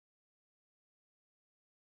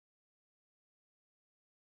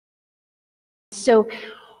So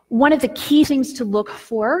one of the key things to look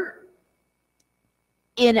for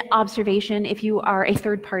in observation, if you are a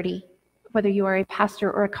third party, whether you are a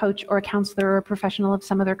pastor or a coach or a counselor or a professional of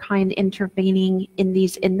some other kind intervening in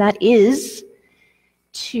these, and that is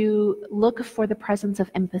to look for the presence of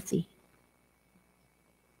empathy.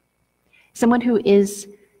 Someone who is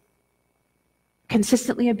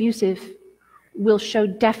consistently abusive will show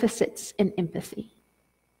deficits in empathy.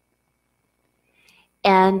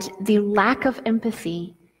 And the lack of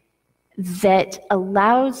empathy that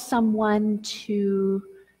allows someone to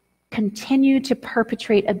continue to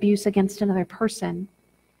perpetrate abuse against another person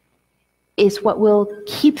is what will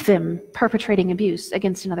keep them perpetrating abuse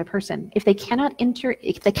against another person. If they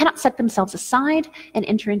cannot set themselves aside and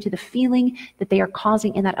enter into the feeling that they are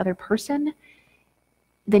causing in that other person,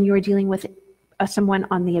 then you are dealing with someone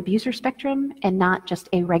on the abuser spectrum and not just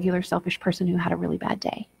a regular selfish person who had a really bad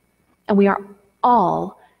day. And we are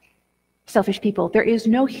all selfish people. There is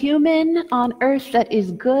no human on earth that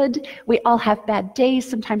is good. We all have bad days.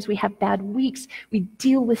 Sometimes we have bad weeks. We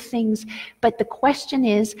deal with things. But the question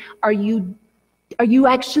is, are you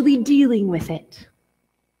actually dealing with it?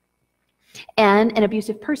 And an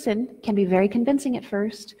abusive person can be very convincing at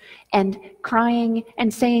first and crying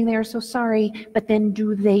and saying they are so sorry, but then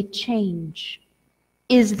do they change?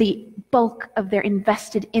 Is the bulk of their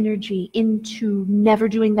invested energy into never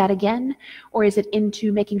doing that again, or is it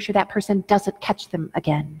into making sure that person doesn't catch them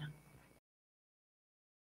again?